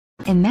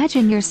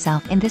Imagine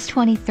yourself in this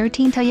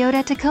 2013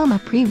 Toyota Tacoma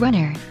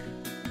PreRunner.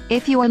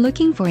 If you are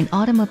looking for an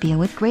automobile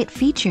with great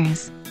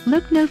features,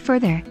 look no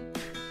further.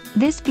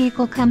 This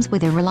vehicle comes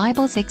with a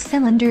reliable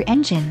 6-cylinder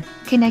engine,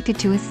 connected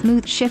to a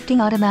smooth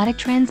shifting automatic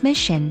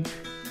transmission.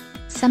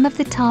 Some of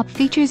the top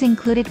features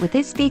included with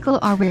this vehicle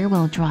are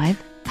rear-wheel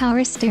drive,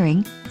 power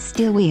steering,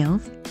 steel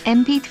wheels,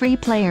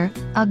 MP3 player,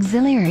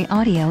 auxiliary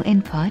audio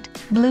input,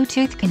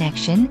 Bluetooth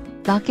connection,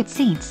 bucket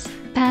seats,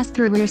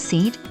 pass-through rear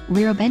seat,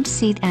 rear bench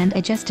seat and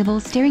adjustable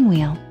steering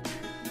wheel.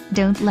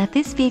 Don't let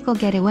this vehicle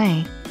get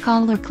away.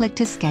 Call or click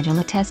to schedule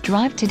a test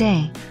drive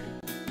today.